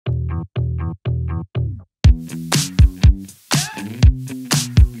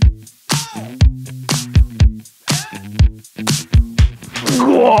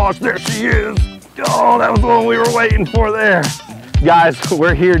gosh, there she is. Oh, that was the one we were waiting for there. Guys,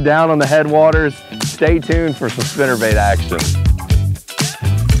 we're here down on the headwaters. Stay tuned for some spinnerbait action.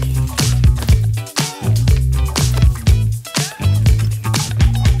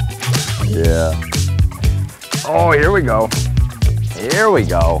 Yeah. Oh, here we go. Here we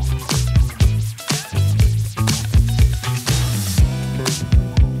go.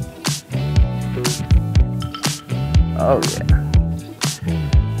 Oh yeah.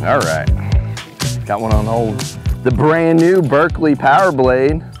 All right. Got one on hold. The brand new Berkley Power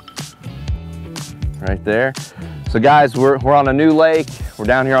Blade. Right there. So guys, we're on a new lake. We're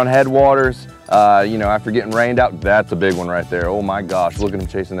down here on Headwaters. You know, after getting rained out, that's a big one right there. Oh my gosh, look at him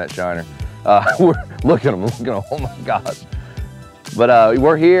chasing that shiner. Look at him, oh my gosh. But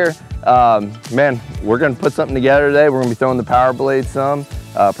we're here. Man, we're gonna put something together today. We're gonna be throwing the Power Blade some,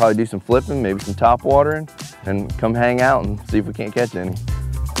 probably do some flipping, maybe some top watering, and come hang out and see if we can't catch any.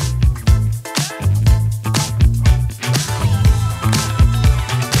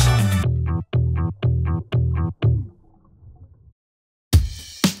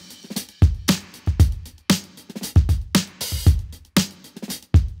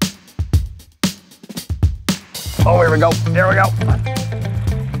 Oh, here we go, there we go.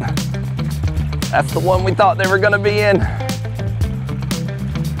 That's the one we thought they were gonna be in.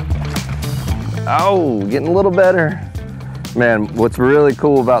 Oh, getting a little better. Man, what's really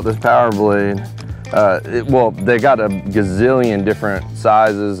cool about this Power Blade, well, they got a gazillion different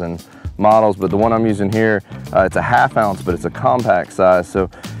sizes and models, but the one I'm using here, it's a 1/2 ounce, but it's a compact size. So,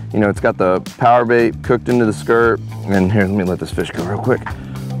 you know, it's got the power bait cooked into the skirt. And here, let me let this fish go real quick.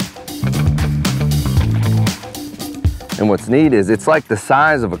 And what's neat is it's like the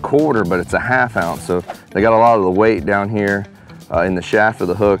size of a quarter, but it's a 1/2 ounce. So they got a lot of the weight down here in the shaft of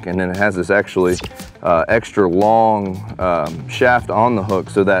the hook, and then it has this actually extra long shaft on the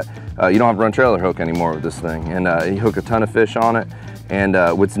hook so that you don't have to run trailer hook anymore with this thing. And you hook a ton of fish on it. And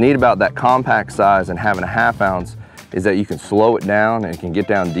what's neat about that compact size and having a 1/2 ounce is that you can slow it down and it can get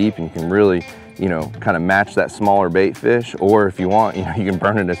down deep, and you can really, you know, kind of match that smaller bait fish. Or if you want, you know, you can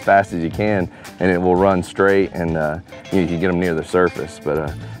burn it as fast as you can and it will run straight, and you know, you can get them near the surface.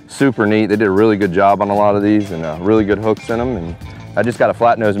 But super neat. They did a really good job on a lot of these, and really good hooks in them. And I just got a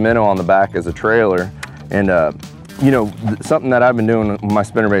flat nose minnow on the back as a trailer. And you know, something that I've been doing with my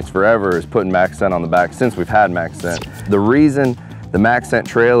spinnerbaits forever is putting max scent on the back since we've had max scent. The reason the max scent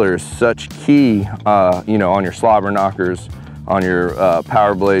trailer is such key, you know, on your slobber knockers, on your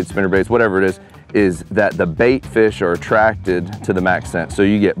Power Blade, spinnerbaits, whatever it is that the bait fish are attracted to the max scent. So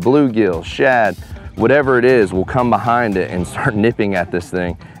you get bluegill, shad, whatever it is will come behind it and start nipping at this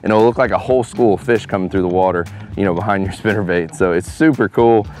thing, and it'll look like a whole school of fish coming through the water, you know, behind your spinnerbait. So it's super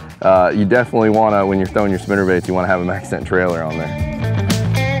cool. You definitely want to, when you're throwing your spinnerbaits, you want to have a max scent trailer on there.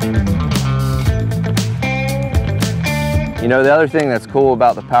 You know, the other thing that's cool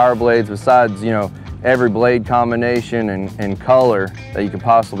about the Power Blades, besides, you know, every blade combination and color that you could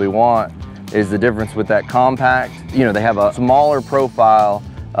possibly want, is the difference with that compact. You know, they have a smaller profile,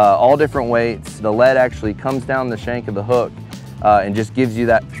 all different weights. The lead actually comes down the shank of the hook and just gives you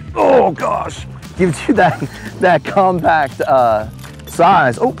that, oh gosh, gives you that compact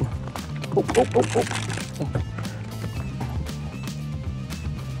size. Oh.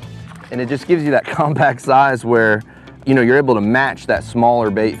 And it just gives you that compact size where, you know, you're able to match that smaller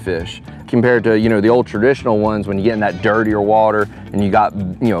bait fish compared to, you know, the old traditional ones when you get in that dirtier water and you got,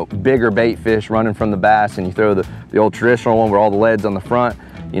 you know, bigger bait fish running from the bass, and you throw the old traditional one where all the lead's on the front.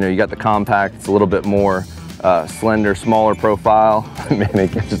 You know, you got the compact, it's a little bit more slender, smaller profile. Man,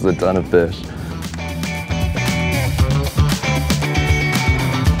 it catches a ton of fish.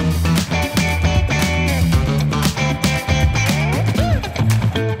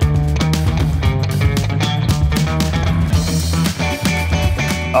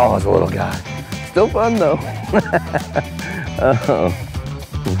 Oh, it's a little guy. Still fun though.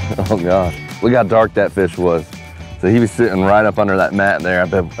 Oh gosh, look how dark that fish was. So he was sitting right up under that mat there. I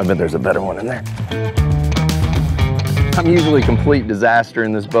bet there's a better one in there. I'm usually a complete disaster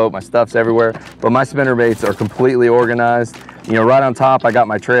in this boat. My stuff's everywhere, but my spinnerbaits are completely organized. You know, right on top, I got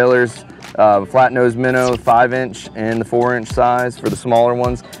my trailers, flat nose minnow, 5-inch and the 4-inch size for the smaller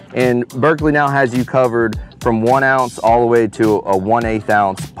ones. And Berkley now has you covered from 1 ounce all the way to a 1/8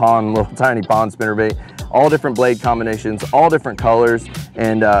 ounce pond, little tiny pond spinnerbait. All different blade combinations, all different colors.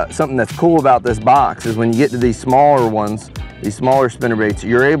 And something that's cool about this box is when you get to these smaller ones, these smaller spinnerbaits,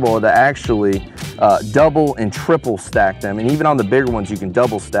 you're able to actually double and triple stack them. And even on the bigger ones, you can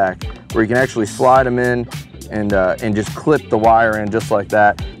double stack, where you can actually slide them in and just clip the wire in just like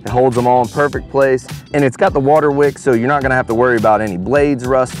that. It holds them all in perfect place, and it's got the water wick, so you're not gonna have to worry about any blades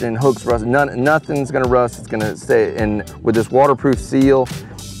rusting, hooks rusting, nothing's gonna rust. It's gonna stay, and with this waterproof seal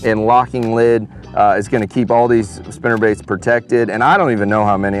and locking lid, it's gonna keep all these spinnerbaits protected. And I don't even know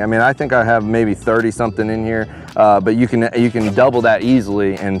how many. I mean, I think I have maybe 30 something in here, but you can double that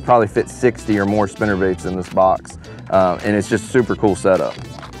easily and probably fit 60 or more spinnerbaits in this box. And it's just super cool setup.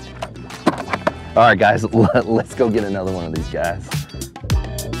 All right, guys, let's go get another one of these guys.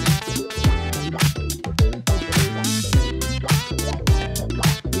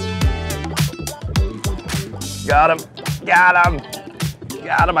 Got him, got him,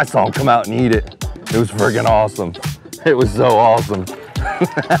 got him. I saw him come out and eat it. It was freaking awesome. It was so awesome.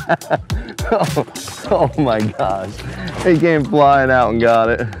 Oh my gosh. He came flying out and got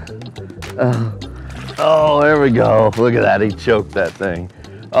it. Oh, there we go. Look at that, he choked that thing.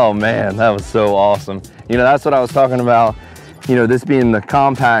 Oh man, that was so awesome. You know, that's what I was talking about. You know, this being the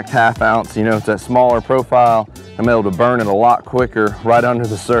compact half ounce, you know, it's that smaller profile. I'm able to burn it a lot quicker right under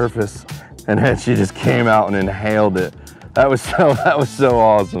the surface. And then she just came out and inhaled it. That was so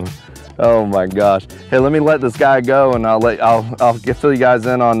awesome. Oh my gosh. Hey, let me let this guy go, and I'll fill you guys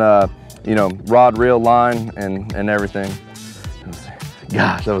in on you know, rod, reel, line, and everything.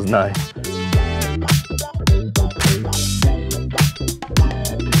 Gosh, that was nice.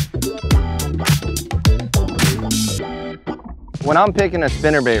 When I'm picking a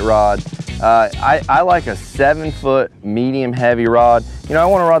spinnerbait rod, I like a 7-foot medium heavy rod. You know, I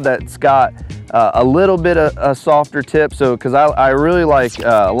want a rod that's got a little bit of a softer tip, so because I really like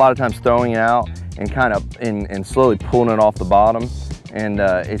a lot of times throwing it out and kind of and slowly pulling it off the bottom. And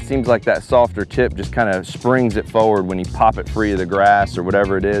it seems like that softer tip just kind of springs it forward when you pop it free of the grass or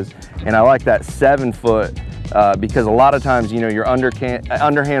whatever it is. And I like that 7-foot because a lot of times, you know, you're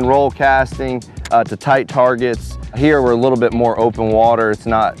underhand roll casting to tight targets. Here we're a little bit more open water. It's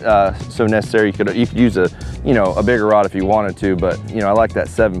not so necessary. You could use a bigger rod if you wanted to, but you know, I like that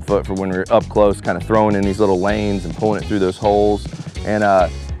 7-foot for when we're up close, kind of throwing in these little lanes and pulling it through those holes. And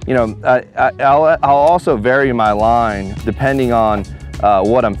you know, I'll also vary my line depending on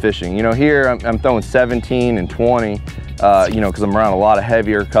what I'm fishing. You know, here I'm throwing 17 and 20. You know, because I'm around a lot of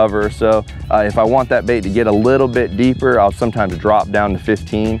heavier cover. So if I want that bait to get a little bit deeper, I'll sometimes drop down to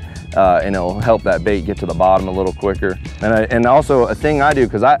 15. And it'll help that bait get to the bottom a little quicker. And also a thing I do,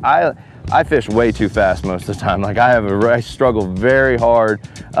 because I fish way too fast most of the time. Like I struggle very hard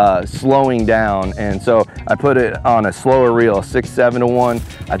slowing down, and so I put it on a slower reel, a 6-7 to 1.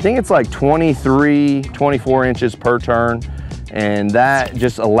 I think it's like 23, 24 inches per turn, and that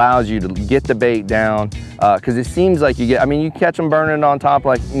just allows you to get the bait down, because it seems like you get, I mean, you catch them burning on top,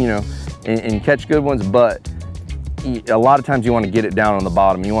 like, you know, and catch good ones, but a lot of times you want to get it down on the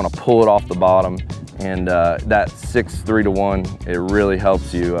bottom. You want to pull it off the bottom, and that 6-3 to 1, it really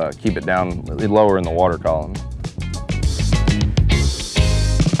helps you keep it down lower in the water column.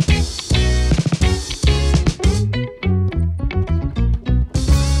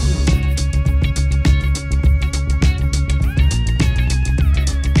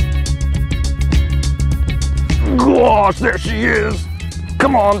 Gosh, there she is.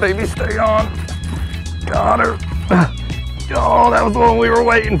 Come on, baby, stay on. Got her. Oh, that was the one we were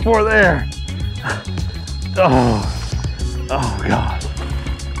waiting for there. Oh gosh.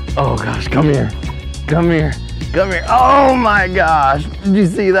 Oh gosh, come here. Come here. Come here. Oh my gosh. Did you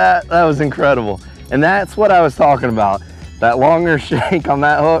see that? That was incredible. And that's what I was talking about. That longer shake on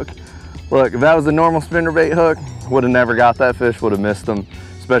that hook. Look, if that was a normal spinnerbait hook, would have never got that fish, would have missed them,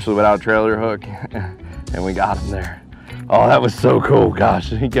 especially without a trailer hook. And we got him there. Oh, that was so cool.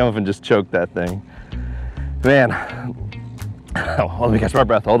 Gosh, he came up and just choked that thing. Man, oh, let me catch my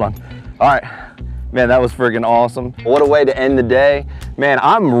breath, hold on. All right, man, that was friggin' awesome. What a way to end the day. Man,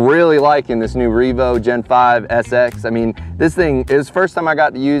 I'm really liking this new Revo Gen 5 SX. I mean, this thing is the first time I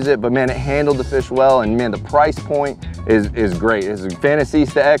got to use it, but man, it handled the fish well, and man, the price point is great. It's a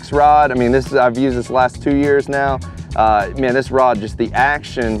Fantasista X rod. I mean, I've used this last 2 years now. Man, this rod, just the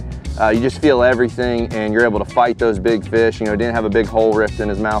action, you just feel everything, and you're able to fight those big fish. You know, it didn't have a big hole ripped in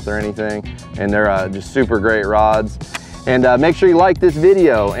his mouth or anything, and they're just super great rods. And make sure you like this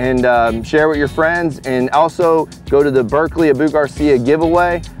video and share with your friends, and also go to the Berkley Abu Garcia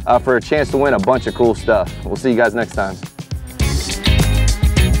giveaway for a chance to win a bunch of cool stuff. We'll see you guys next time.